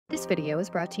This video is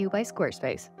brought to you by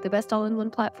Squarespace, the best all-in-one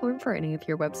platform for any of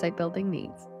your website building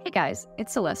needs. Hey guys,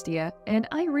 it's Celestia, and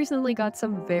I recently got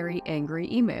some very angry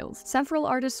emails. Several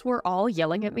artists were all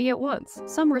yelling at me at once,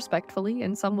 some respectfully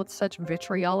and some with such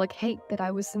vitriolic hate that I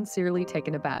was sincerely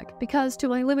taken aback. Because to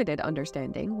my limited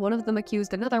understanding, one of them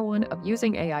accused another one of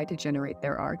using AI to generate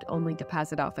their art only to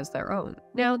pass it off as their own.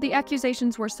 Now, the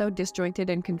accusations were so disjointed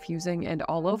and confusing and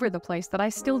all over the place that I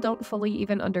still don't fully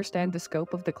even understand the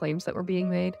scope of the claims that were being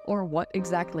made, or what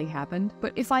exactly happened.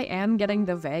 But if I am getting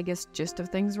the vaguest gist of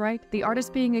things right, the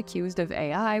artist being accused of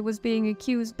AI was being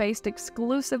accused based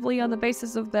exclusively on the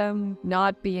basis of them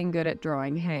not being good at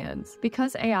drawing hands.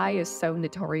 Because AI is so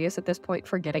notorious at this point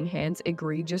for getting hands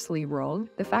egregiously wrong,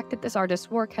 the fact that this artist's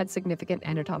work had significant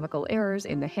anatomical errors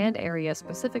in the hand area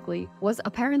specifically was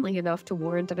apparently enough to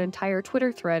warrant an entire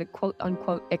Twitter thread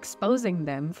quote-unquote exposing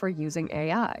them for using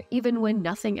AI, even when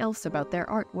nothing else about their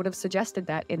art would have suggested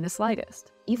that in the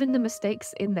slightest. Even the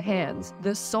mistakes in the hands,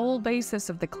 the sole basis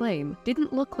of the claim,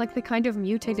 didn't look like the kind of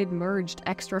mutated merged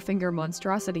extra finger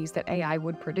monstrosities that AI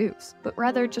would produce, but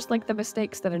rather just like the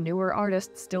mistakes that a newer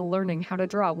artist still learning how to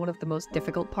draw one of the most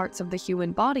difficult parts of the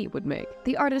human body would make.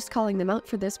 The artist calling them out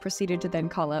for this proceeded to then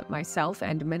call out myself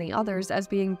and many others as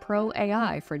being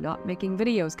pro-AI for not making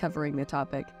videos covering the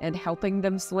topic, and helping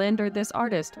them slander this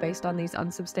artist based on these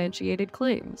unsubstantiated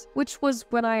claims. Which was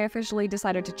when I officially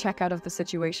decided to check out of the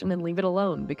situation and leave it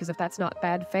alone, because if that's not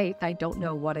bad faith, I don't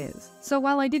know what is. So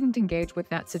while I didn't engage with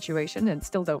that situation and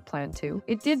still don't plan to,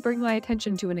 it did bring my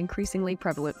attention to an increasingly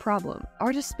prevalent problem.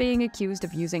 Artists being accused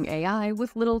of using AI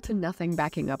with little to nothing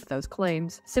backing up those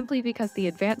claims, simply because the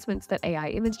advancements that AI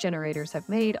image generators have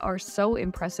made are so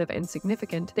impressive and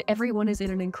significant that everyone is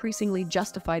in an increasingly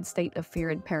justified state of fear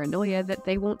and paranoia that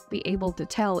they won't be able to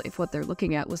tell if what they're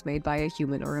looking at was made by a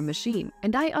human or a machine.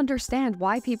 And I understand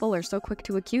why people are so quick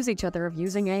to accuse each other of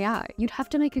using AI. You'd have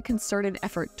to make a concerted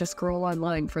effort to scroll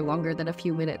online for longer than a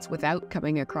few minutes without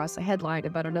coming across a headline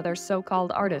about another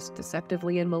so-called artist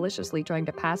deceptively and maliciously trying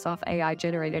to pass off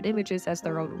AI-generated images as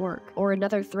their own work, or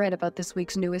another thread about this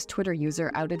week's newest Twitter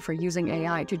user outed for using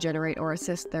AI to generate or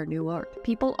assist their new art.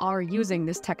 People are using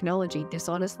this technology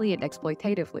dishonestly and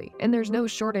exploitatively, and there's no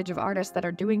shortage of artists that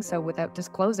are doing so without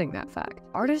disclosing that fact.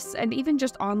 Artists, and even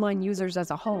just online users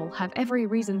as a whole, have every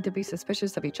reason to be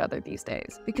suspicious of each other these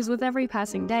days, because with every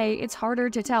passing day, it's harder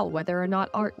to tell whether or not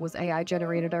art was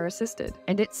AI-generated or assisted,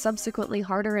 and it's subsequently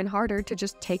harder and harder to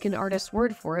just take an artist's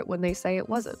word for it when they say it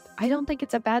wasn't. I don't think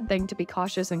it's a bad thing to be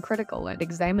cautious and critical and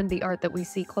examine the art that we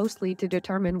see closely to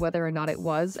determine whether or not it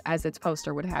was, as its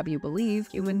poster would have you believe,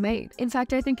 human-made. In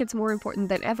fact, I think it's more important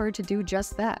than ever to do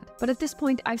just that. But at this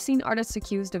point, I've seen artists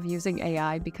accused of using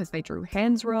AI because they drew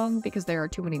hands wrong, because there are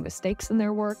too many mistakes in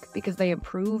their work, because they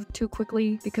improved too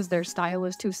quickly, because their style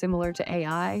is too similar to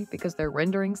AI, because their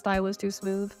rendering style is too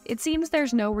smooth. It seems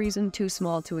there's no reason too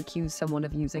small to accuse someone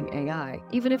of using AI,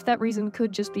 even if that reason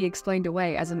could just be explained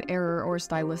away as an error or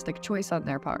stylistic choice on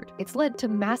their part. It's led to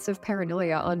massive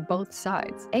paranoia on both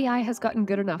sides. AI has gotten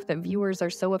good enough that viewers are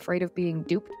so afraid of being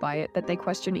duped by it that they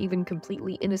question even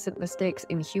completely innocent mistakes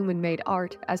in human-made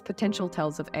art as potential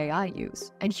tells of AI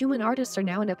use. And human artists are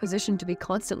now in a position to be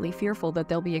constantly fearful that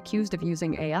they'll be accused of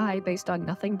using AI based on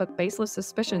nothing but baseless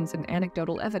suspicions and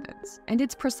anecdotal evidence. And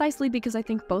it's precisely because I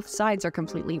think both sides are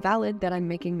completely valid that I'm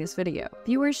making this video.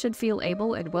 Viewers should feel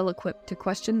able and well-equipped to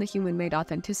question the human-made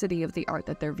authenticity of the art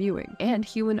that they're viewing, and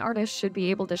human artists should be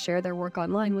able to share their work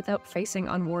online without facing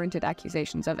unwarranted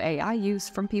accusations of AI use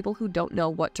from people who don't know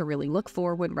what to really look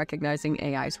for when recognizing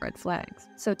AI's red flags.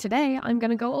 So today, I'm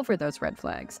gonna go over those red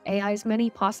flags, AI's many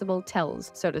possible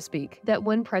tells, so to speak, that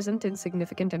when present in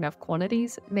significant enough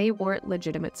quantities, may warrant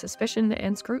legitimate suspicion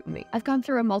and scrutiny. I've gone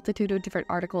through a multitude of different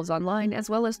articles online, as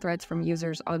well as threads from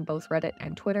users on both Reddit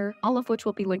and Twitter, all of which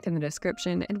will be linked in the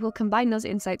description, and will combine those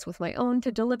insights with my own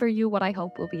to deliver you what I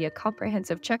hope will be a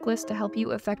comprehensive checklist to help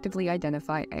you effectively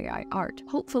identify AI art,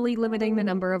 hopefully limiting the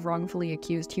number of wrongfully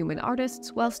accused human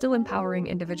artists while still empowering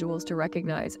individuals to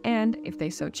recognize and, if they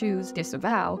so choose,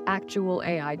 disavow actual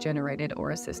AI-generated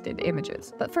or assisted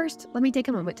images. But first, let me take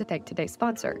a moment to thank today's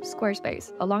sponsor,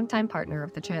 Squarespace, a longtime partner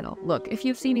of the channel. Look, if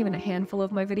you've seen even a handful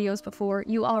of my videos before,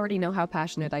 you already know how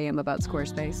passionate I am about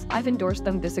Squarespace. I've endorsed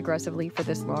them this aggressively for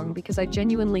this long because I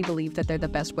genuinely believe that they're the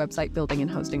best website building and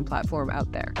hosting platform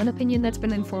out there. An opinion that's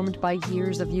been informed by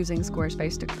years of using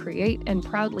Squarespace to create and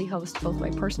proudly host both my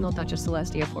personal Duchess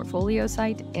Celestia portfolio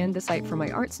site and the site for my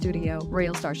art studio,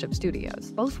 Royal Starship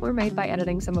Studios. Both were made by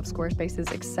editing some of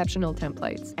Squarespace's exceptional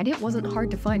templates, and it wasn't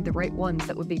hard to find the right ones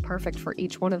that would be perfect for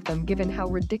each one of them given how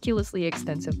ridiculously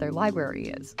extensive their library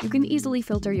is. You can easily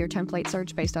filter your template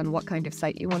search based on what kind of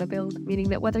site you want to build, meaning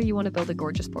that whether you want to build a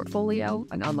gorgeous portfolio,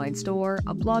 an online online store,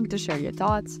 a blog to share your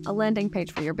thoughts, a landing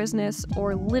page for your business,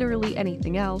 or literally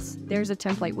anything else, there's a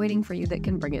template waiting for you that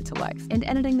can bring it to life. And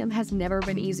editing them has never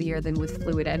been easier than with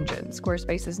Fluid Engine,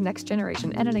 Squarespace's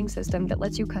next-generation editing system that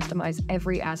lets you customize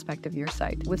every aspect of your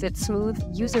site with its smooth,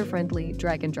 user-friendly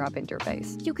drag-and-drop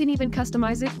interface. You can even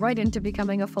customize it right into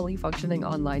becoming a fully functioning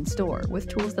online store with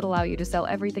tools that allow you to sell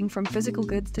everything from physical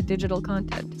goods to digital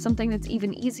content, something that's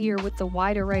even easier with the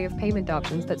wide array of payment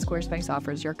options that Squarespace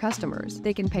offers your customers.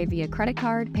 They can pay via credit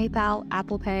card, PayPal,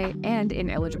 Apple Pay, and in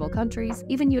eligible countries,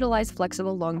 even utilize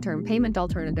flexible long-term payment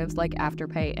alternatives like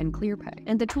Afterpay and ClearPay.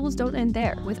 And the tools don't end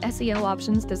there. With SEO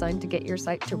options designed to get your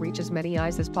site to reach as many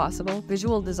eyes as possible,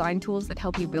 visual design tools that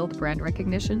help you build brand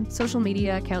recognition, social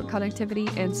media account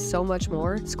connectivity, and so much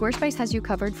more, Squarespace has you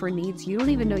covered for needs you don't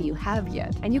even know you have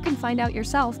yet. And you can find out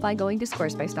yourself by going to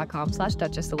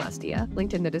squarespace.com/DuchessCelestia,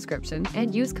 linked in the description,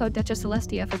 and use code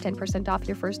DuchessCelestia for 10% off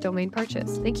your first domain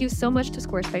purchase. Thank you so much to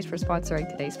Squarespace for sponsoring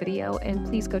today's video, and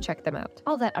please go check them out.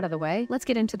 All that out of the way, let's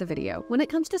get into the video. When it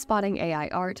comes to spotting AI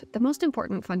art, the most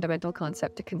important fundamental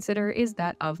concept to consider is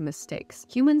that of mistakes.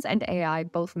 Humans and AI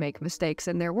both make mistakes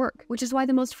in their work, which is why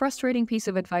the most frustrating piece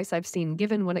of advice I've seen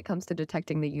given when it comes to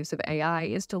detecting the use of AI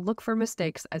is to look for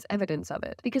mistakes as evidence of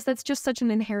it, because that's just such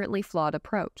an inherently flawed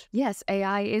approach. Yes,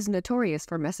 AI is notorious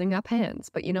for messing up hands,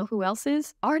 but you know who else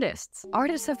is? Artists.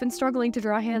 Artists have been struggling to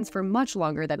draw hands for much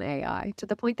longer than AI, to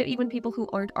the point that even people who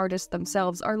aren't artists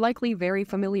themselves are likely very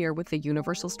familiar with the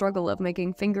universal struggle of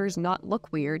making fingers not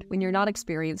look weird when you're not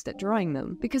experienced at drawing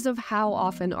them, because of how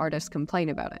often artists complain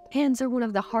about it. Hands are one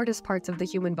of the hardest parts of the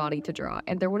human body to draw,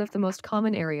 and they're one of the most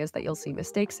common areas that you'll see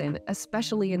mistakes in,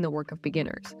 especially in the work of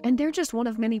beginners. And they're just one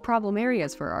of many problem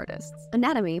areas for artists.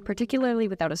 Anatomy, particularly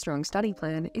without a strong study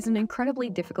plan, is an incredibly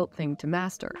difficult thing to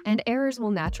master, and errors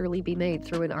will naturally be made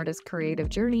through an artist's creative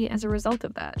journey as a result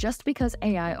of that. Just because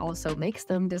AI also makes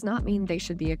them does not mean they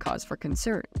should be a cause for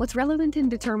concern. What's relevant in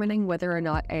determining whether or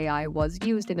not AI was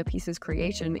used in a piece's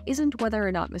creation isn't whether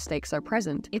or not mistakes are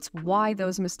present, it's why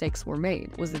those mistakes were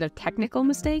made. Was it a technical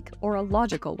mistake or a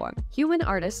logical one? Human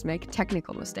artists make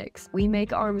technical mistakes. We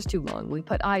make arms too long, we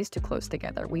put eyes too close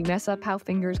together, we mess up how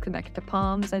fingers connect to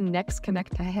palms and necks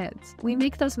connect to heads. We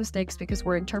make those mistakes because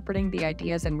we're interpreting the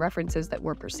ideas and references that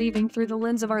we're perceiving through the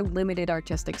lens of our limited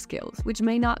artistic skills, which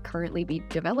may not currently be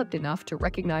developed enough to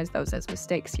recognize those as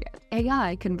mistakes yet.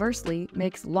 AI, conversely,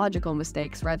 makes logical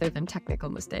mistakes rather than technical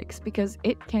mistakes because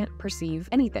it can't perceive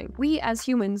anything. We as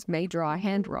humans may draw a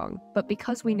hand wrong, but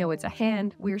because we know it's a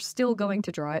hand, we're still going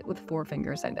to draw it with 4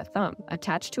 fingers and a thumb,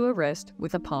 attached to a wrist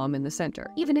with a palm in the center.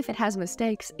 Even if it has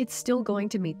mistakes, it's still going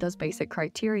to meet those basic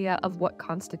criteria of what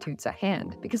constitutes a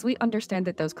hand, because we understand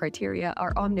that those criteria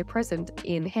are omnipresent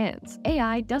in hands.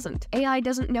 AI doesn't. AI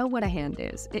doesn't know what a hand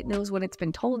is. It knows what it's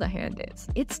been told a hand is.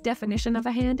 Its definition of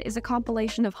a hand is a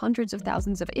compilation of hundreds of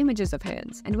thousands of images of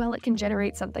hands, and while it can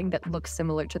generate something that looks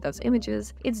similar to those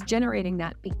images, it's generating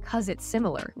that because it's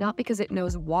similar, not because it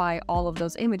knows why all of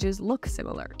those images look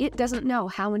similar. It doesn't know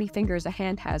how many fingers a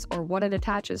hand has or what it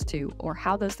attaches to or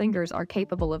how those fingers are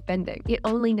capable of bending. It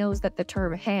only knows that the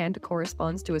term hand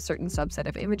corresponds to a certain subset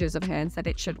of images of hands that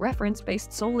it should reference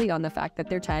based solely on the fact that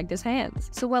they're tagged as hands.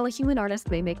 So while a human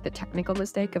artist may make the technical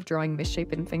mistake of drawing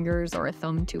misshapen fingers or a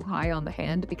thumb too high on the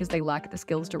hand because they lack the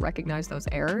skills to recognize those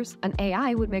errors, an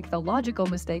AI would make the logical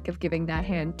mistake of giving that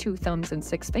hand 2 thumbs and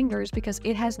 6 fingers because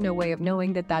it has no way of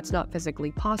knowing that that's not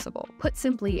physically possible. Put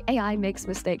simply, AI makes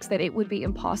mistakes that it would be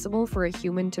impossible for a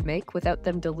human to make without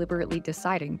them deliberately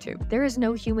deciding to. There is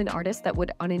no human artist that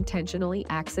would unintentionally,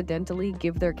 accidentally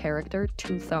give their character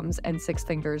 2 thumbs and 6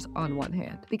 fingers on one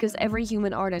hand, because every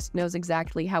human artist knows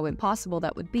exactly how impossible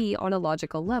that would be on a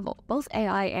logical level. Both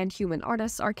AI and human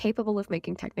artists are capable of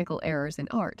making technical errors in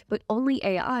art, but only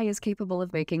AI is capable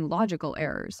of making logical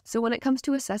errors. So when it comes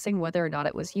to assessing whether or not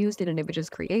it was used in an image's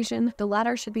creation, the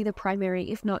latter should be the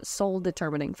primary, if not sole,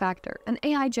 determining factor. An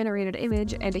AI-generated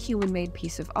image and a human-made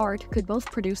piece of art could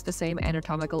both produce the same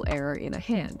anatomical error in a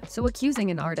hand. So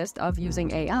accusing an artist of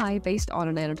using AI based on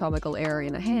an anatomical error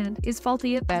in a hand is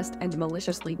faulty at best and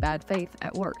maliciously bad faith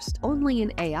at worst. Only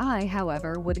an AI,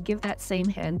 however, would give that same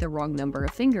hand the wrong number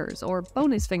of fingers, or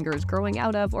bonus fingers growing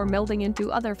out of or melding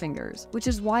into other fingers, which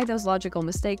is why those logical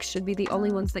mistakes should be the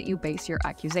only ones that you base your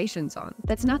accusations on.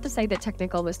 That's not to say that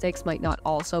technical mistakes might not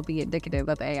also be indicative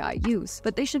of AI use,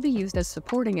 but they should be used as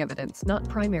supporting evidence, not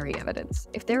primary evidence.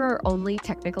 If there are only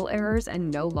technical errors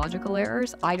and no logical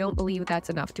errors, I don't believe that's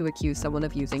enough to accuse someone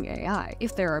of using AI.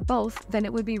 If there are both, then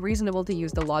it would be reasonable to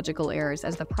use the logical errors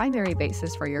as the primary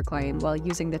basis for your claim while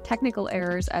using the technical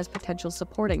errors as potential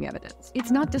supporting evidence.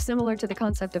 It's not dissimilar to the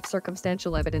concept of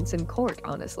circumstantial evidence in court,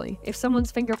 honestly. If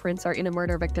someone's fingerprints are in a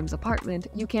murder victim's apartment,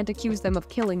 you can't accuse them of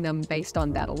killing killing them based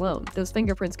on that alone. Those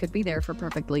fingerprints could be there for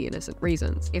perfectly innocent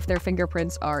reasons. If their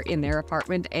fingerprints are in their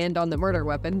apartment and on the murder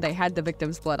weapon, they had the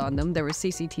victim's blood on them, there was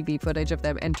CCTV footage of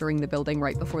them entering the building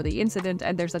right before the incident,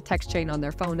 and there's a text chain on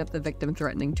their phone of the victim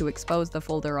threatening to expose the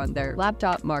folder on their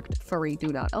laptop marked "Furry Do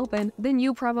Not Open," then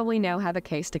you probably now have a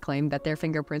case to claim that their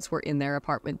fingerprints were in their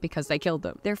apartment because they killed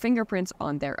them. Their fingerprints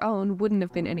on their own wouldn't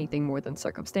have been anything more than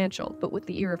circumstantial, but with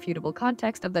the irrefutable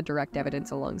context of the direct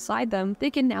evidence alongside them, they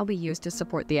can now be used to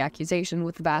support the accusation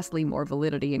with vastly more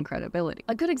validity and credibility.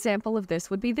 A good example of this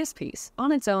would be this piece.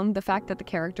 On its own, the fact that the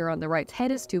character on the right's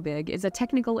head is too big is a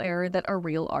technical error that a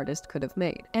real artist could have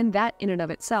made, and that in and of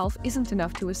itself isn't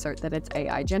enough to assert that it's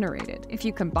AI generated. If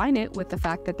you combine it with the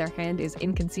fact that their hand is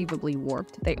inconceivably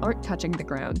warped, they aren't touching the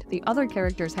ground, the other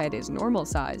character's head is normal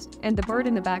sized, and the bird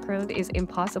in the background is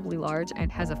impossibly large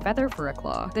and has a feather for a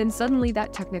claw, then suddenly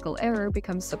that technical error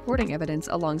becomes supporting evidence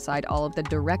alongside all of the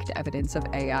direct evidence of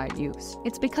AI use.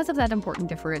 It's because of that important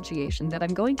differentiation that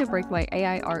I'm going to break my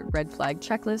AI art red flag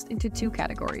checklist into two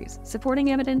categories: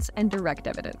 supporting evidence and direct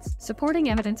evidence. Supporting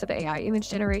evidence of AI image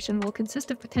generation will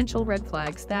consist of potential red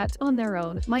flags that, on their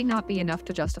own, might not be enough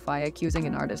to justify accusing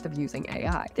an artist of using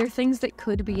AI. They're things that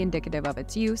could be indicative of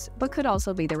its use, but could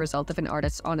also be the result of an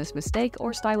artist's honest mistake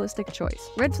or stylistic choice.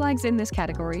 Red flags in this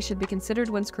category should be considered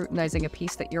when scrutinizing a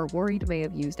piece that you're worried may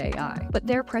have used AI, but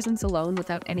their presence alone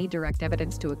without any direct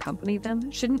evidence to accompany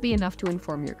them shouldn't be enough to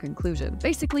inform your conclusion.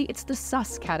 Basically, it's the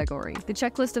sus category, the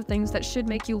checklist of things that should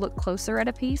make you look closer at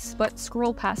a piece, but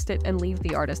scroll past it and leave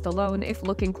the artist alone if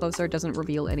looking closer doesn't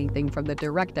reveal anything from the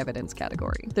direct evidence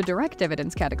category. The direct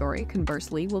evidence category,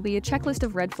 conversely, will be a checklist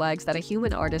of red flags that a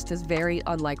human artist is very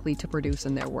unlikely to produce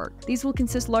in their work. These will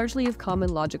consist largely of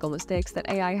common logical mistakes that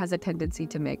AI has a tendency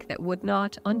to make that would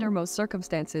not, under most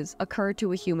circumstances, occur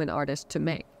to a human artist to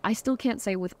make. I still can't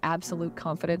say with absolute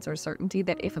confidence or certainty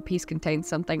that if a piece contains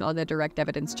something on the direct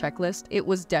evidence checklist, it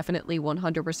was definitely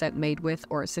 100% made with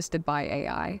or assisted by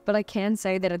AI, but I can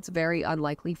say that it's very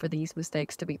unlikely for these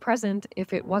mistakes to be present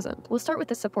if it wasn't. We'll start with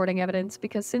the supporting evidence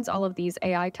because since all of these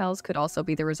AI tells could also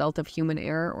be the result of human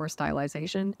error or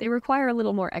stylization, they require a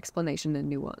little more explanation and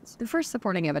nuance. The first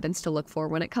supporting evidence to look for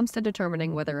when it comes to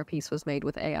determining whether a piece was made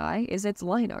with AI is its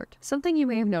line art. Something you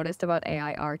may have noticed about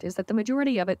AI art is that the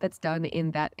majority of it that's done in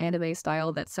that anime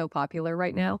style that's so popular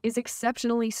right now is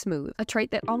exceptionally smooth, a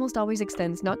trait that almost always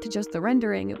extends not to just the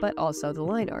rendering, but also the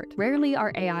line art. Rarely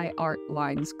are AI art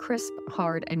lines crisp,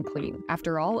 hard, and clean.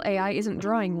 After all, AI isn't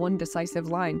drawing one decisive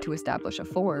line to establish a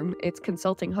form, it's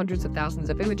consulting hundreds of thousands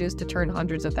of images to turn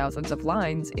hundreds of thousands of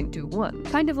lines into one.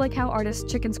 Kind of like how artists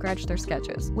chicken scratch their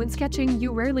sketches. When sketching,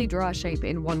 you rarely draw a shape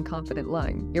in one confident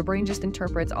line. Your brain just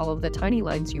interprets all of the tiny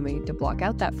lines you made to block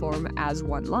out that form as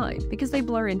one line, because they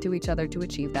blur into each other to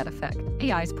achieve that effect.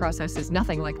 AI's process is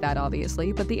nothing like that,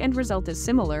 obviously, but the end result is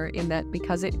similar in that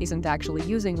because it isn't actually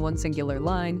using one singular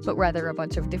line, but rather a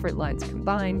bunch of different lines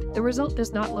combined, the result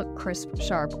does not look crisp,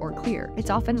 sharp, or clear.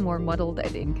 It's often more muddled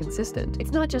and inconsistent.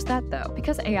 It's not just that, though.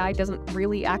 Because AI doesn't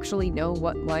really actually know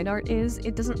what line art is,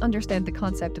 it doesn't understand the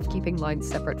concept of keeping lines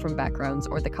separate from backgrounds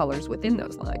or the colors within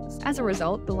those lines. As a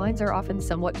result, the lines are often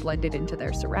somewhat blended into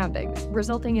their surroundings,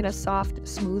 resulting in a soft,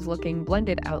 smooth-looking,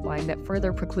 blended outline that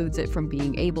further precludes it from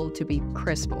being able to be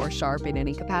crisp or sharp in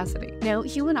any capacity. Now,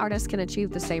 human artists can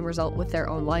achieve the same result with their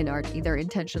own line art, either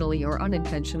intentionally or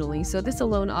unintentionally, so this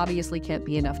alone obviously can't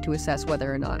be enough to assess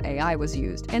whether or not AI was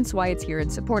used, hence why it's here in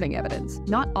supporting evidence.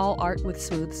 Not all art with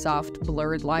smooth, soft,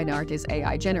 blurred line art is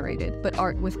AI generated, but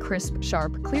art with crisp,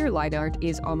 sharp, clear line art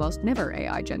is almost never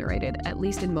AI generated, at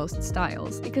least in most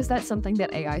styles, because that's something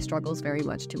that AI struggles very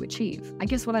much to achieve. I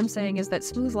guess what I'm saying is that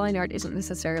smooth line art isn't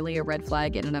necessarily a red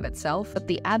flag in and of itself, but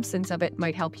the absence of it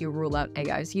might help you rule out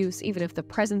AI's use, even if the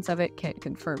presence of it can't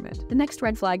confirm it. The next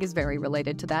red flag is very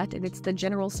related to that, and it's the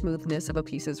general smoothness of a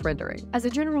piece's rendering. As a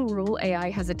general rule, AI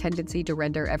has a tendency to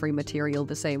render every material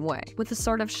the same way, with a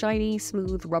sort of shiny,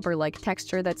 smooth, rubber-like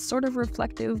texture that's sort of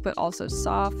reflective but also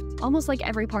soft, almost like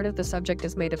every part of the subject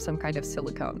is made of some kind of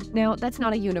silicone. Now, that's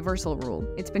not a universal rule.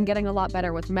 It's been getting a lot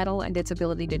better with metal and its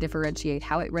ability to differentiate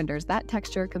how it renders that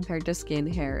texture compared to skin,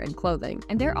 hair, and clothing.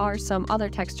 And there are some other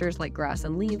textures like grass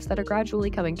and leaves that are gradually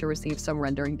coming to receive some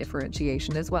rendering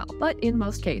differentiation as well. But in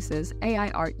most cases, AI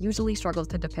art usually struggles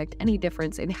to depict any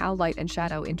difference in how light and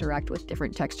shadow interact with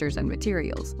different textures and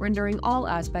materials, rendering all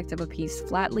aspects of a piece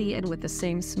flatly and with the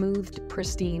same smoothed,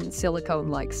 pristine,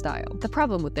 silicone-like style. The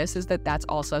problem with this is that that's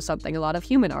also something a lot of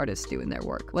human artists do in their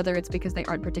work, whether it's because they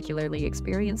aren't particularly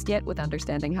experienced yet with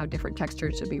understanding how different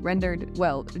textures should be rendered,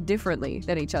 well, differently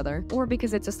than each other, or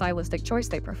because it's a stylistic choice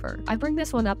they prefer. I bring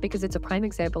this one up because it's a prime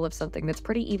example of something that's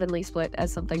pretty evenly split output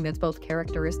as something that's both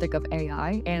characteristic of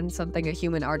AI and something a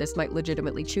human artist might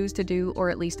legitimately choose to do, or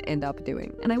at least end up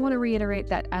doing. And I want to reiterate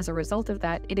that as a result of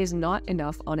that, it is not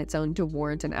enough on its own to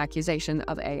warrant an accusation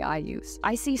of AI use.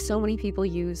 I see so many people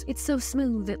use "it's so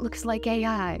smooth, it looks like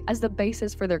AI" as the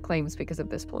basis for their claims because of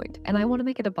this point. And I want to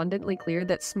make it abundantly clear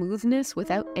that smoothness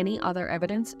without any other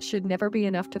evidence should never be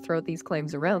enough to throw these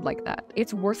claims around like that.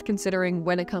 It's worth considering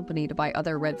when accompanied by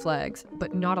other red flags,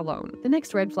 but not alone. The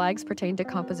next red flags pertain to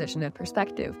composition and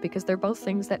perspective, because they're both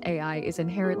things that AI is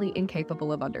inherently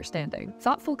incapable of understanding.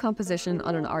 Thoughtful composition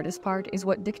on an artist's part is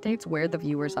what dictates where the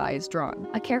viewer's eye is drawn.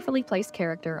 A carefully placed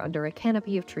character under a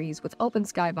canopy of trees with open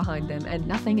sky behind them and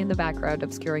nothing in the background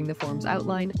obscuring the form's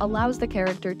outline allows the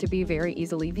character to be very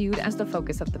easily viewed as the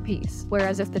focus of the piece.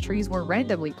 Whereas if the trees were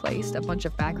randomly placed, a bunch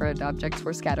of background objects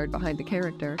were scattered behind the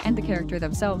character, and the character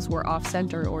themselves were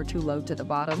off-center or too low to the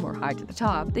bottom or high to the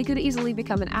top, they could easily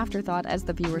become an afterthought as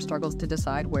the viewer struggles to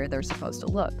decide where they're supposed to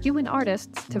look. Human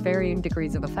artists, to varying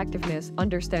degrees of effectiveness,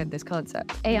 understand this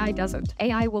concept. AI doesn't.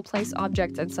 AI will place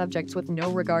objects and subjects with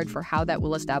no regard for how that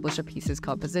will establish a piece's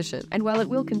composition. And while it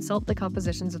will consult the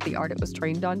compositions of the art it was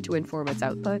trained on to inform its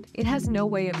output, it has no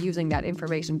way of using that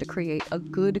information to create a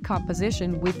good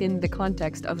composition within the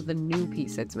context of the new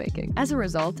piece it's making. As a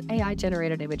result,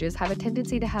 AI-generated images have a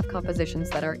tendency to have compositions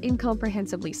that are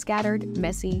incomprehensibly scattered,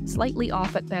 messy, slightly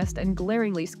off at best, and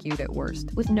glaringly skewed at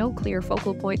worst, with no clear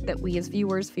focal point that we as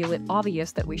viewers feel it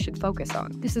obvious that we should focus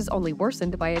on. This is only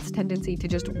worsened by its tendency to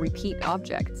just repeat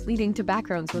objects, leading to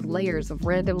backgrounds with layers of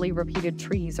randomly repeated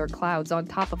trees or clouds on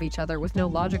top of each other with no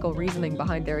logical reasoning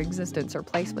behind their existence or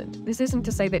placement. This isn't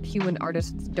to say that human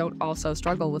artists don't also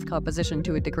struggle with composition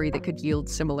to a degree that could yield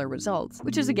similar results,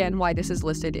 which is again why this is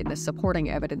listed in the supporting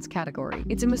evidence category.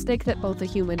 It's a mistake that both a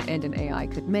human and an AI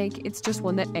could make, it's just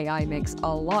one that AI makes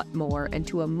a lot more and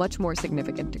to a much more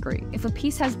significant degree. If a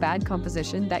piece has bad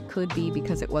composition, that could be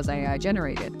because it was AI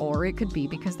generated, or it could be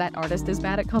because that artist is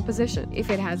bad at composition. If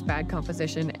it has bad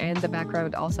composition and the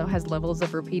background also has levels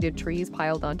of repeated trees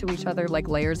piled onto each other like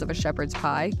layers of a shepherd's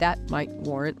pie, that might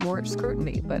warrant more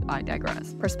scrutiny, but I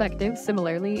digress. Perspective,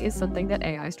 similarly, is something that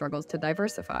AI struggles to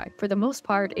diversify. For the most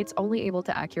part, it's only able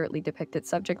to accurately depict its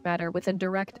subject matter with a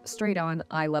direct, straight-on,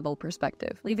 eye-level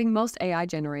perspective, leaving most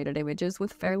AI-generated images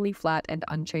with fairly flat and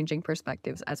unchanging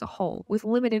perspectives as a whole, with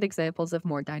limited examples of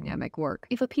more dynamic work.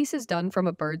 If a piece is done from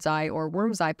a bird's eye or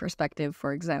worm's eye perspective,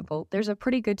 for example, there's a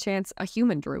pretty good chance a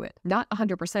human drew it. Not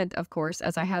 100%, of course,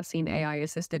 as I have seen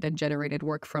AI-assisted and generated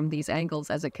work from these angles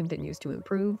as it continues to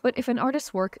improve, but if an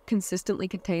artist's work consistently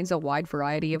contains a wide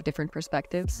variety of different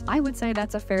perspectives, I would say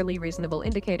that's a fairly reasonable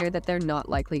indicator that they're not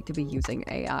likely to be using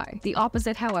AI. The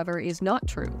opposite, however, is not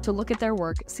true. To look at their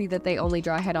work, see that they only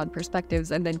draw head-on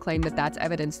perspectives, and then claim that that's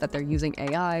evidence that they're using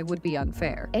AI would be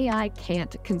unfair. AI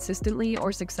can't consistently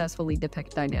or successfully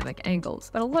depict dynamic angles,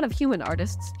 but a lot of human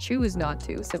artists choose not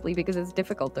to simply because it's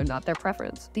difficult or not their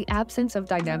preference. The absence of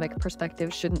dynamic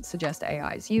perspectives shouldn't suggest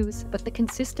AI's use, but the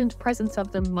consistent presence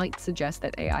of them might suggest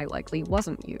that AI likely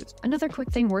wasn't used. Another quick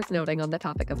thing worth noting on the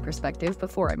topic of perspective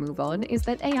before I move on is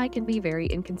that AI can be very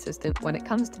inconsistent when it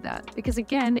comes to that, because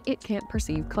again, it can't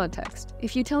perceive context.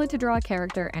 If you tell it to draw a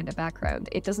character and a background,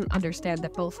 it doesn't understand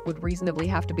that both would reasonably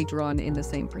have to be drawn in the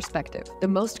same perspective. The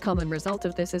most common result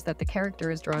of this is that the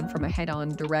character is drawn from a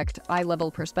head-on, direct,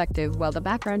 eye-level perspective, while the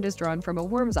background is drawn from a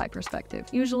worm's eye perspective,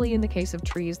 usually in the case of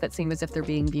trees that seem as if they're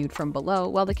being viewed from below,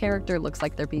 while the character looks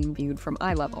like they're being viewed from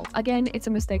eye level. Again, it's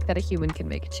a mistake that a human can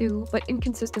make too, but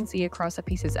inconsistency across a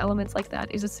piece's elements like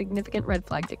that is a significant red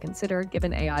flag to consider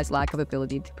given AI's lack of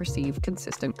ability to perceive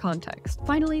consistent context.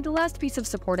 Finally, the last piece of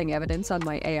supporting evidence on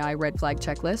my AI red flag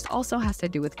checklist also has to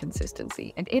do with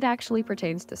consistency, and it actually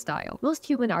pertains to style. Most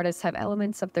human artists have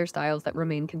elements of their styles that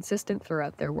remain consistent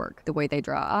throughout their work. The way they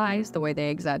draw eyes, the way they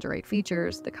exaggerate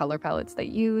features, the color palettes they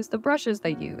use, the brushes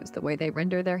they use, the way they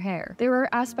render their hair. There are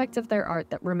aspects of their art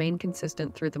that remain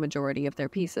consistent through the majority of their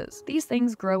pieces. These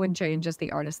things grow and change as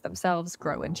the artists themselves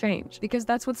grow and change, because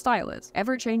that's what style is,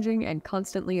 ever-changing and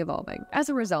constantly evolving. As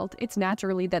a result, it's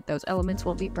naturally that those elements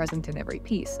won't be present in every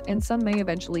piece, and some may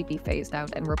eventually be phased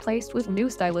out and replaced with new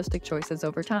stylistic choices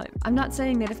over time. I'm not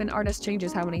saying that if an artist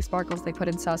changes how many sparkles they put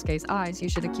in Sasuke's eyes, you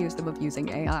should accuse them of using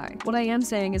AI. What I am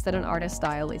saying is that an artist's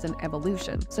style is an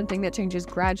evolution, something that changes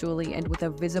gradually and with a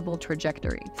visible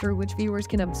trajectory, through which viewers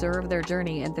can observe their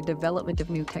journey and the development of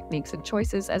new techniques and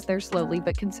choices as they're slowly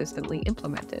but consistently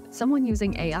implemented. Someone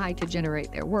using AI to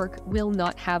generate their work will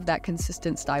not have that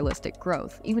consistent stylistic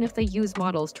growth, even if they use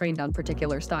models trained on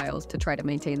particular styles to try to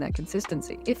maintain that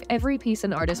consistency. If every piece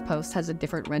an artist posts has a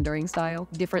different rendering style,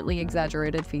 differently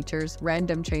exaggerated features,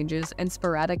 random changes, and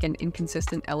sporadic and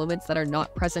inconsistent elements that are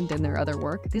not present in their other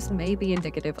work, this may be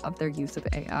indicative of their use of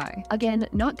AI. Again,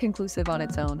 not conclusive on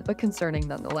its own, but concerning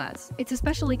nonetheless. It's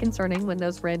especially concerning when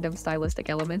those random stylistic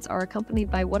elements are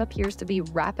accompanied by what appears to be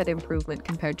rapid improvement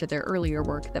compared to their earlier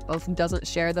work that both doesn't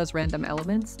share those random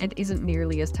elements and isn't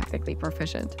nearly as technically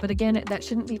proficient. But again, that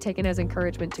shouldn't be taken as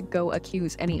encouragement to go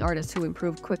accuse any artist who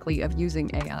improved quickly of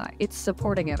using AI. It's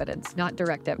supporting evidence, not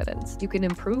direct evidence. You can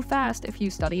improve fast if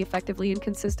you study effectively and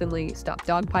consistently. Stop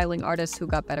dogpiling artists who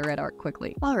got better at art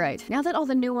quickly. Alright, now that all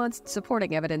the nuanced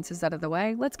supporting evidence is out of the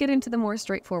way, let's get into the more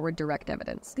straightforward direct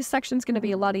evidence. This section's going to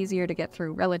be a lot easier to get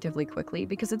through relatively quickly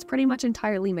because it's pretty much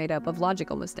entirely made up of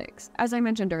logical mistakes. As I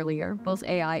mentioned earlier, both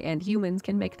AI and humans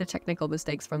can make the technical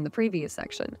mistakes from the previous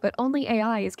section, but only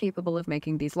AI is capable of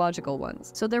making these logical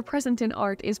ones, so their presence in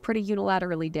art is pretty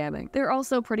unilaterally damning. They're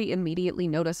also pretty immediately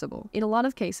noticeable. In a lot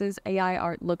of cases, AI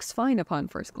art looks fine upon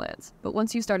first glance, but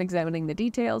once you start examining the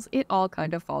details, it all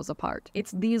kind of falls apart.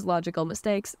 It's these logical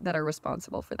mistakes that are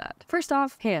responsible for that. First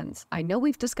off, hands. I know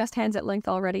we've discussed hands at length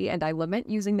already, and I lament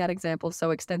using that example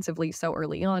so extensively so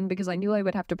early on because I knew I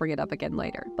would have to bring it up again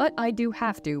later. But I do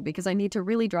have to because I need to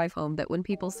really drive home that when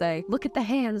people say, look at the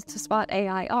hands to spot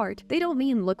AI art, they don't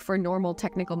mean look for normal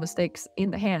technical mistakes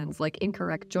in the hands like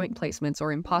incorrect joint placements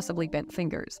or impossibly bent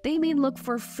fingers. They mean look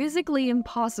for physically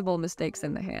impossible mistakes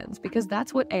in the hands because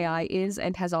that's what AI is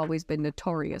and has always been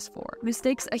notorious for.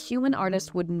 Mistakes a human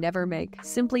artist would never make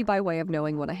simply by way of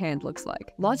knowing what a hand looks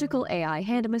like. Logical AI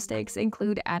hand mistakes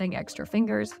include adding extra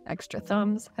fingers, extra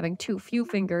thumbs, having too few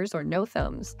fingers or no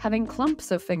thumbs, having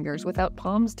clumps of fingers without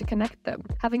palms to connect them,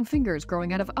 having fingers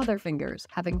growing out of other fingers,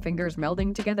 having fingers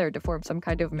melding together to form some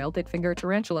kind of melted finger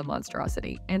tarantula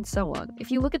monstrosity, and so on.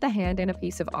 If you look at the hand in a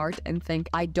piece of art and think,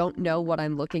 I don't know what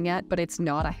I'm looking at, but it's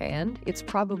not a hand, it's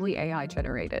probably AI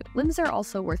generated. Limbs are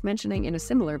also worth mentioning in a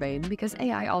similar vein because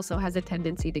AI also has a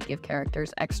tendency to give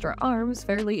characters extra arms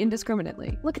fairly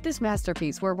indiscriminately. Look at this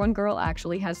masterpiece where one girl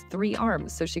actually has 3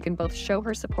 arms so she can both show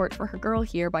her support for her girl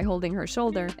here by holding her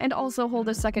shoulder and also hold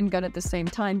a second gun at the same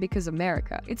time because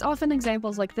America. It's often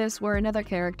examples like this where another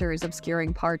character is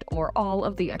obscuring part or all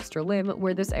of the extra limb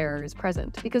where this error is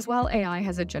present. Because while AI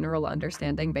has a general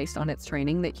understanding based on its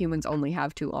training that humans only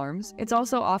have 2 arms, it's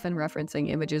also often referencing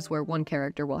images where one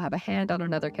character will have a hand on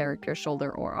another character's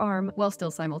shoulder or arm, while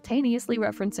still simultaneously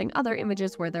referencing other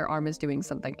images where their arm is doing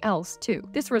something else too.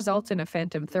 This results in a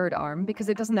phantom third arm because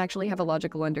it doesn't actually have a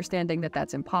logical understanding that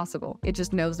that's impossible. It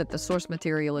just knows that the source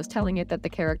material is telling it that the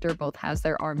character both has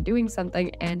their arm doing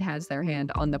something and has their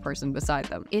hand on the person beside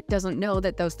them. It doesn't know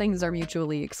that those things are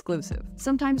mutually exclusive.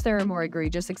 Sometimes there are more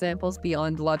egregious examples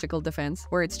beyond logical defense,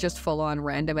 where it's just full-on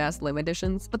random-ass limb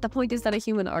additions, but the point is that a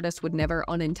human artist would never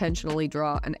unintentionally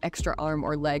draw an extra arm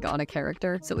or leg on a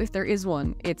character, so if there is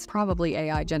one, it's probably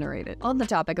AI generated. On the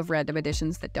topic of random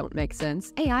additions that don't make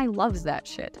sense, AI loves that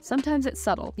shit. Sometimes it's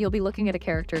subtle. You'll be looking at a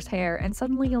character's hair, and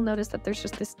suddenly you'll notice that there's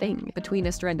just this thing between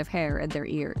a strand of hair and their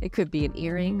ear. It could be an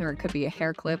earring, or it could be a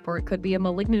hair clip, or it could be a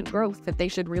malignant growth that they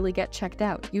should really get checked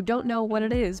out. You don't know what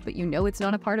it is, but you know it's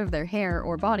not a part of their hair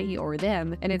or body or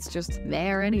them, and it's just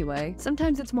there anyway.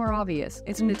 Sometimes it's more obvious.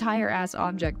 It's an entire ass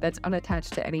object that's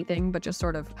unattached to anything but just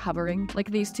sort of hovering.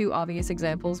 Like these 2 obvious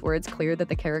examples where it's clear that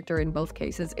the character in both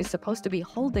cases is supposed to be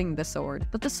holding the sword,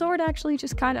 but the sword actually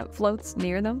just kind of floats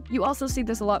near them. You also see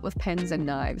this a lot with pens and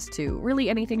knives too. Really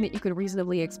anything that you could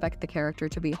reasonably expect the character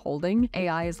to be holding,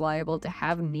 AI is liable to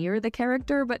have near the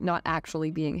character but not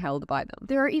actually being held by them.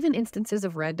 There are even instances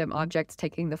of random objects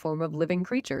taking the form of living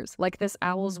creatures, like this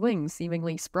owl's wings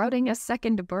seemingly sprouting a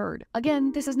second bird.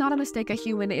 Again, this is not a mistake a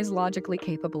human is logically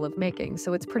capable of making,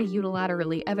 so it's pretty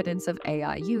unilaterally evidence of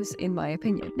AI use in my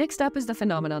opinion. Next up is the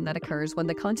phenomenon that occurs when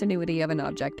the continuity of an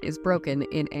object is broken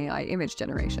in AI image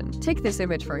generation. Take this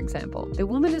image for example. The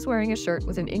woman is wearing a shirt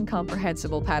with an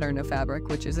incomprehensible pattern of fabric,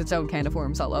 which is its own can of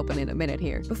worms I'll open in a minute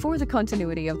here, before the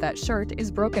continuity of that shirt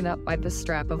is broken up by the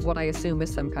strap of what I assume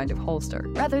is some kind of holster.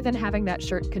 Rather than having that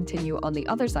shirt continue on the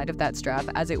other side of that strap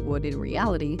as it would in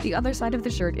reality, the other side of the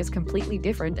shirt is completely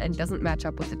different and doesn't match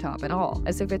up with the top at all,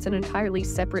 as if it's an entirely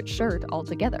separate shirt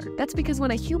altogether. That's because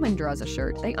when a human draws a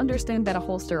shirt, they understand that a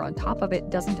holster on top of it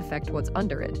doesn't affect what's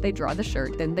under it. They draw the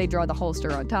shirt, then they draw the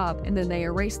holster on top, and then they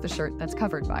erase the shirt that's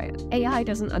covered by it. AI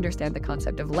doesn't understand the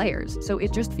concept of layers, so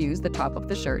it just views the top of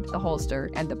the shirt, the holster,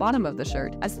 and the bottom of the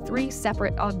shirt as 3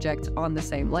 separate objects on the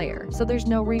same layer. So there's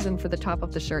no reason for the top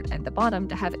of the shirt and the bottom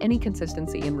to have any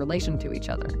consistency in relation to each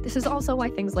other. This is also why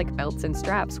things like belts and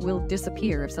straps will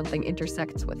disappear if something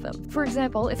intersects with them. For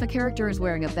example, if a character is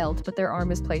wearing a belt but their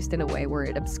arm is placed in a way where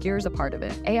it obscures a part of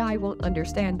it, AI won't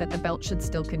understand that the belt should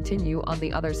still continue on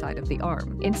the other side of the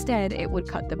arm. Instead, it would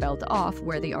cut the belt off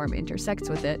where the arm intersects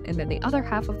with it, and then the other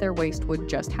half of their waist would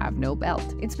just have no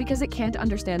belt. It's because it can't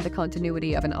understand the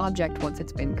continuity of an object object once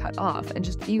it's been cut off, and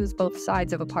just views both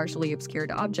sides of a partially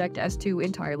obscured object as two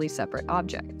entirely separate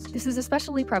objects. This is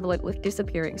especially prevalent with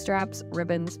disappearing straps,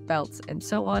 ribbons, belts, and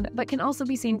so on, but can also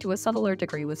be seen to a subtler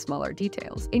degree with smaller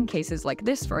details. In cases like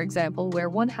this, for example, where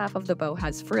one half of the bow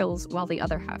has frills while the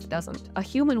other half doesn't. A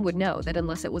human would know that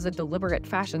unless it was a deliberate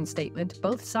fashion statement,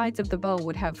 both sides of the bow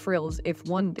would have frills if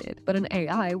one did, but an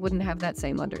AI wouldn't have that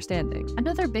same understanding.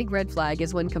 Another big red flag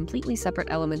is when completely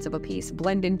separate elements of a piece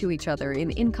blend into each other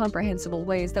in incomprehensible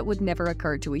ways that would never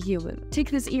occur to a human.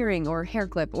 Take this earring or hair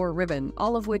clip or ribbon,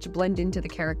 all of which blend into the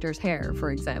character's hair,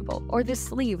 for example, or this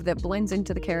sleeve that blends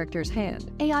into the character's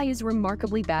hand. AI is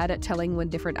remarkably bad at telling when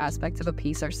different aspects of a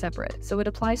piece are separate, so it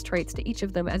applies traits to each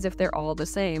of them as if they're all the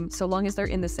same, so long as they're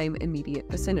in the same immediate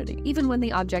vicinity. Even when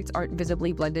the objects aren't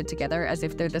visibly blended together as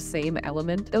if they're the same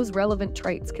element, those relevant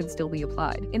traits can still be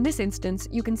applied. In this instance,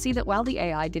 you can see that while the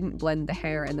AI didn't blend the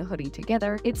hair and the hoodie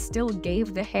together, it still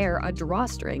gave the hair a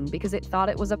drawstring because it thought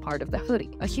it was a part of the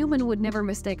hoodie. A human would never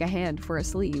mistake a hand for a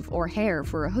sleeve or hair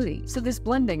for a hoodie, so this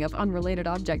blending of unrelated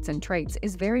objects and traits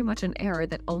is very much an error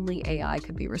that only AI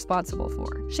could be responsible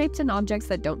for. Shapes and objects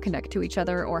that don't connect to each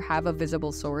other or have a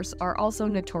visible source are also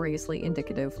notoriously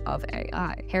indicative of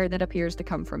AI. Hair that appears to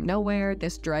come from nowhere,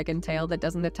 this dragon tail that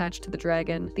doesn't attach to the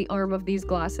dragon, the arm of these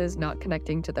glasses not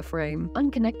connecting to the frame,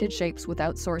 unconnected shapes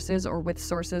without sources or with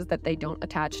sources that they don't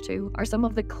attach to are some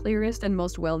of the clearest and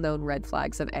most well-known red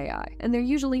flags of AI, and they're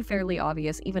usually fairly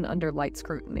obvious even under light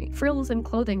scrutiny. Frills and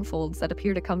clothing folds that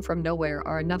appear to come from nowhere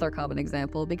are another common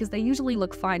example because they usually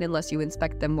look fine unless you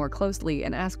inspect them more closely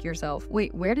and ask yourself,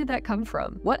 wait, where did that come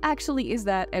from? What actually is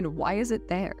that and why is it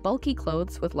there? Bulky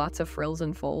clothes with lots of frills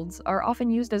and folds are often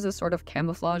used as a sort of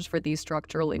camouflage for these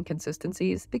structural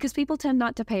inconsistencies because people tend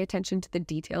not to pay attention to the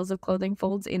details of clothing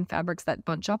folds in fabrics that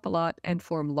bunch up a lot and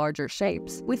form larger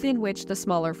shapes, within which the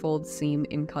smaller folds seem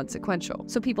inconsequential.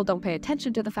 So people don't pay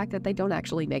attention to the fact that they don't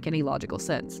actually make any logical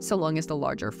sense, so long as the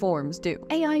larger forms do.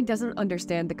 AI doesn't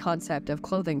understand the concept of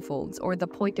clothing folds or the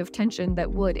point of tension that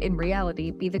would, in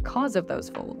reality, be the cause of those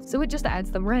folds, so it just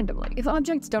adds them randomly. If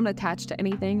objects don't attach to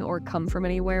anything or come from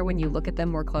anywhere when you look at them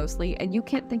more closely, and you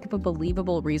can't think of a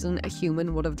believable reason a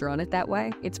human would have drawn it that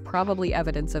way, it's probably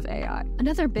evidence of AI.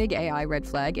 Another big AI red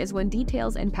flag is when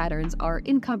details and patterns are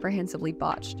incomprehensibly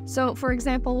botched. So, for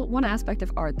example, one aspect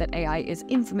of art that AI is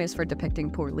infamous for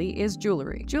depicting poorly is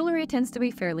jewelry. Jewelry tends to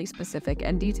be fairly specific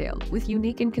and detailed, with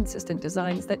unique and consistent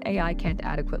designs that AI can't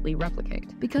adequately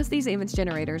replicate. Because these image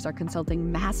generators are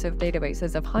consulting massive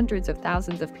databases of hundreds of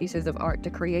thousands of pieces of art to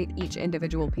create each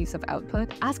individual piece of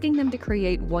output, asking them to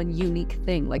create one unique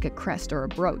thing like a crest or a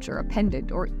brooch or a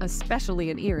pendant or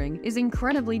especially an earring is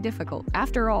incredibly difficult.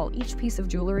 After all, each piece of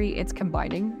jewelry it's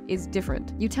combining is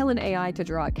different. You tell an AI to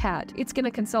draw a cat, it's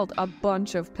gonna consult a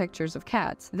bunch of pictures of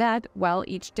cats that, while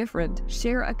each different,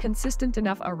 share a consistent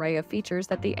enough array of features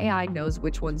that the AI knows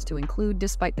which ones to include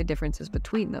despite the differences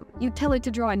between them. You tell it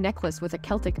to draw a necklace with a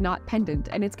Celtic knot pendant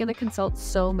and it's gonna consult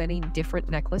so many different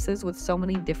necklaces with so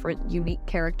many different unique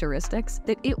characteristics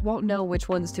that it won't know which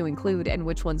ones to include and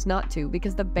which ones not to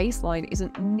because the baseline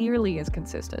isn't nearly as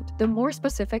consistent. The more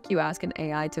specific you ask an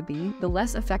AI to be, the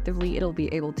less effectively it'll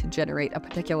be able to generate a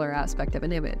particular aspect of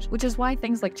an image, which is why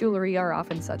things like jewelry are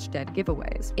often such dead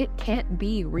giveaways. It can't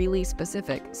be really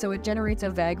specific, so it generates a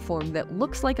vague form that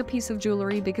looks like a piece of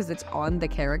jewelry because it's on the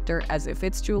character as if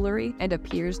it's jewelry and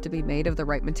appears to be made of the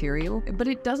right material, but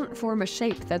it doesn't form a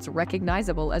shape that's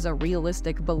recognizable as a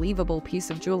realistic, believable piece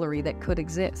of jewelry that could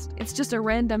exist. It's just a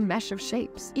random mesh of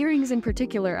shapes. Earrings in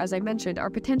particular, as I mentioned, are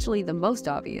potentially the most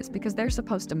obvious because they're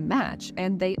supposed to match,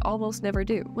 and they almost never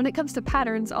do. When it comes to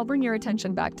patterns, I'll bring your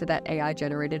attention back to that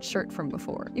AI-generated shirt from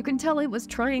before. You can tell it was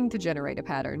trying to generate a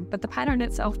pattern, but the pattern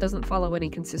itself doesn't follow any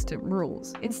consistent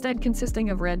rules, instead consisting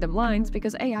of random lines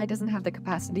because AI doesn't have the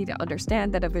capacity to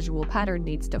understand that a visual pattern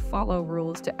needs to follow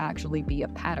rules to actually be a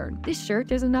pattern. This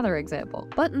shirt is another example.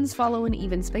 Buttons follow an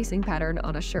even spacing pattern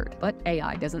on a shirt, but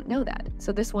AI doesn't know that.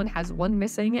 So this one has one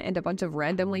missing and a bunch of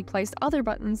randomly placed other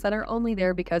buttons that are only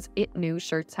there because it knew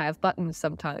shirts have buttons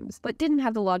sometimes, but didn't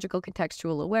have the logical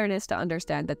contextual awareness to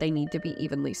understand that they need to be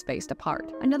evenly spaced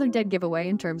apart. Another dead giveaway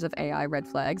in terms of AI red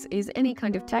flags is any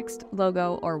kind of text,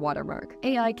 logo, or watermark.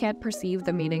 AI can't perceive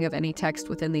the meaning of any text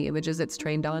within the images it's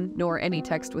trained on, nor any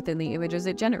text within the images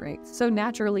it generates. So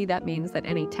naturally that means that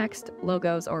any text,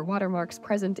 logos, or watermarks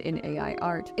present in AI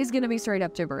art is going to be straight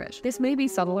up gibberish. This may be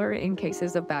subtler in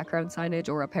cases of background signage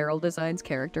or apparel designs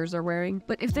characters are wearing,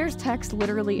 but if there's text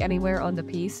literally anywhere on the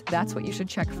piece, that's what you should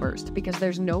check first, because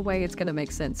there's no way it's going to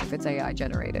make sense if it's AI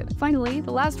generated. Finally,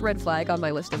 the last red flag on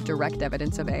my list of direct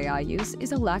evidence of AI use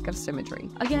is a lack of symmetry.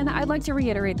 Again, I'd like to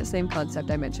reiterate the same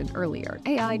concept I mentioned earlier.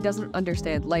 AI doesn't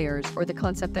understand layers or the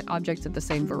concept that that objects of the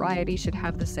same variety should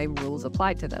have the same rules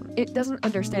applied to them. It doesn't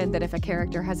understand that if a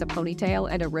character has a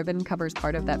ponytail and a ribbon covers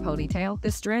part of that ponytail,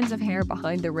 the strands of hair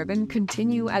behind the ribbon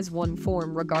continue as one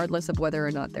form regardless of whether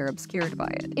or not they're obscured by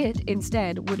it. It,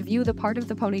 instead, would view the part of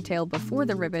the ponytail before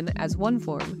the ribbon as one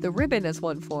form, the ribbon as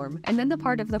one form, and then the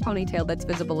part of the ponytail that's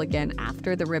visible again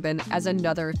after the ribbon as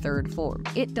another third form.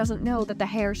 It doesn't know that the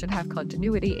hair should have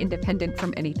continuity independent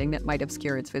from anything that might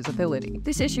obscure its visibility.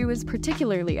 This issue is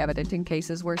particularly evident in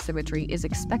cases where symmetry is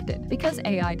expected. Because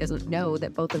AI doesn't know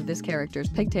that both of this character's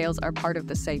pigtails are part of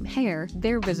the same hair,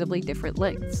 they're visibly different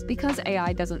lengths. Because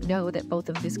AI doesn't know that both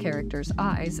of this character's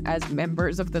eyes, as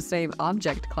members of the same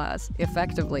object class,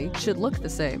 effectively, should look the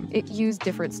same, it used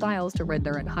different styles to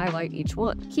render and highlight each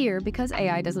one. Here, because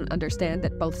AI doesn't understand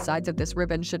that both sides of this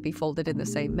ribbon should be folded in the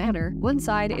same manner, one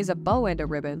side is a bow and a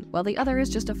ribbon, while the other is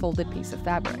just a folded piece of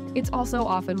fabric. It's also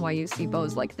often why you see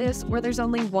bows like this, where there's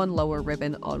only one lower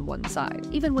ribbon on one side.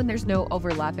 Even when there's no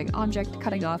overlapping object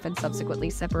cutting off and subsequently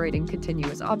separating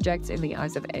continuous objects in the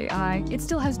eyes of AI, it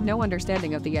still has no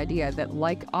understanding of the idea that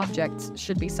like objects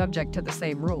should be subject to the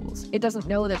same rules. It doesn't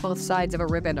know that both sides of a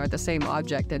ribbon are the same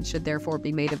object and should therefore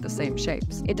be made of the same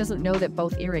shapes. It doesn't know that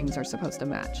both earrings are supposed to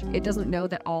match. It doesn't know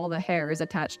that all the hair is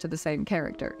attached to the same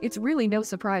character. It's really no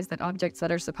surprise that objects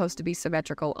that are supposed to be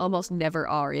symmetrical almost never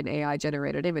are in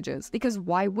AI-generated images, because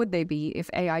why would they be if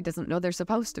AI doesn't know they're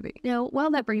supposed to be? Now,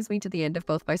 while that brings me to the end of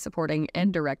both my supporting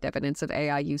and direct evidence of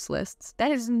AI use lists,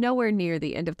 that is nowhere near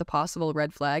the end of the possible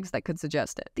red flags that could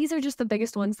suggest it. These are just the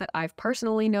biggest ones that I've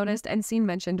personally noticed and seen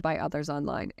mentioned by others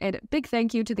online. And big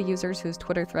thank you to the users whose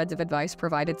Twitter threads of advice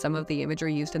provided some of the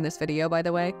imagery used in this video, by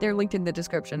the way. They're linked in the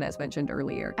description as mentioned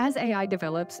earlier. As AI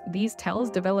develops, these tells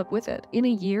develop with it. In a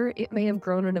year, it may have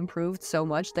grown and improved so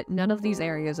much that none of these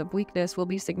areas of weakness will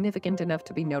be significant enough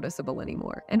to be noticeable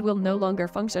anymore, and will no longer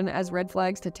function as red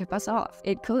flags to tip us off.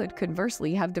 It could,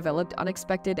 conversely, have developed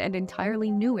unexpected and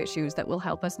entirely new issues that will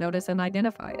help us notice and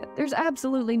identify it. There's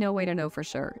absolutely no way to know for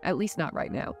sure, at least not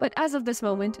right now. But as of this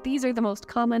moment, these are the most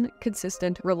common,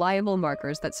 consistent, reliable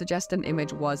markers that suggest an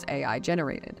image was AI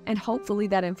generated, and hopefully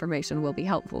that information will be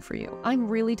helpful for you. I'm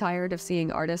really tired of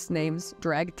seeing artists' names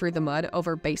dragged through the mud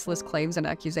over baseless claims and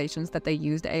accusations that they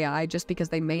used AI just because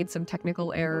they made some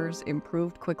technical errors,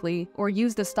 improved quickly, or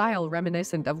used a style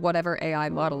reminiscent of whatever AI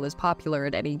model is popular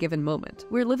at any given moment.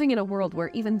 We're living in a world where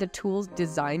even the tools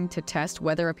designed to test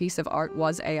whether a piece of art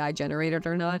was AI generated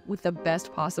or not, with the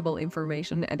best possible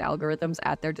information and algorithms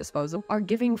at their disposal, are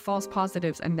giving false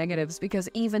positives and negatives because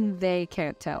even they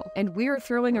can't tell. And we're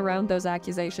throwing around those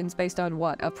accusations based on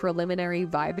what? A preliminary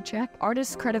vibe check?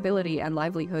 Artists' credibility and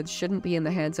livelihoods shouldn't be in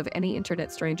the hands of any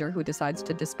internet stranger who decides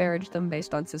to disparage them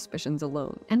based on suspicions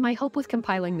alone. And my hope with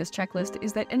compiling this checklist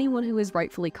is that anyone who is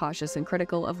rightfully cautious and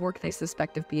critical of work they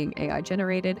suspect of being AI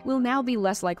generated will now be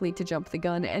less likely to jump the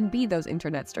gun and be those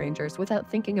internet strangers without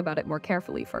thinking about it more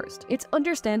carefully first. It's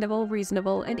understandable,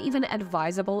 reasonable, and even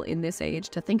advisable in this age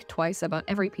to think twice about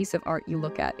every piece of art you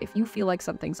look at if you feel like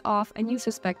something's off and you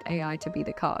suspect AI to be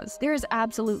the cause. There is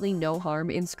absolutely no harm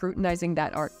in scrutinizing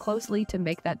that art closely to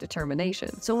make that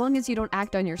determination, so long as you don't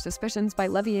act on your suspicions by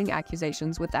levying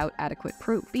accusations without adequate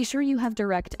proof. Be sure you have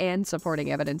direct and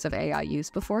supporting evidence of AI use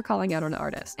before calling out an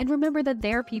artist. And remember that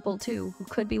they're people too, who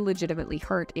could be legitimately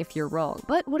hurt if you're wrong.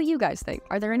 But what do you guys think?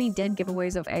 Are there any dead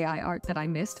giveaways of AI art that I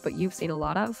missed but you've seen a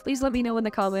lot of? Please let me know in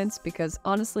the comments, because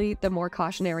honestly, the more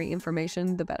cautionary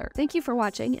information, the better. Thank you for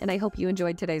watching, and I hope you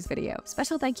enjoyed today's video.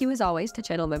 Special thank you as always to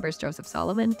channel members Joseph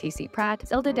Solomon, TC Pratt,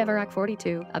 Zelda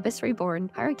Deverak42, Abyss Reborn,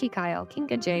 Haruki Kyle,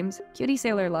 Kinga James, Cutie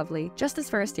Sailor Lovely, Justice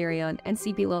for Asterion, and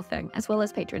CB Lil Thing, as well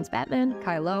as patrons Batman,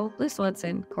 Kylo, Blue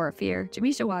Swanson, Cora Fear,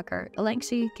 Jamisha Walker,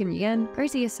 Alangshi, Kim Yen,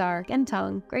 Gracie Asar,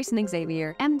 Gentong, Grayson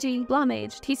Xavier, MG,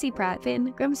 Blomage, TC Pratt,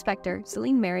 Finn, Grim Spectre,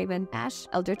 Celine Merriman, Ash,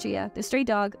 Eldritchia, The Stray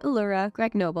Dog, Allura,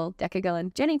 Greg Noble,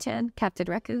 Decagun, Jenny Chan, Captain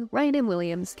Reku, Ryan M.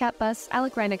 Williams, Catbus,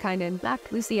 Alec Reinakainen,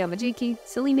 Mac, Lucia Majiki,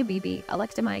 Selena Beebe,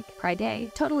 Alexa Mike,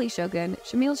 Friday, Totally Shogun,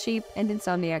 Shamil Sheep, and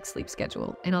Insomniac Sleep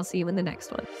Schedule. And I'll see you in the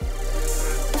next one.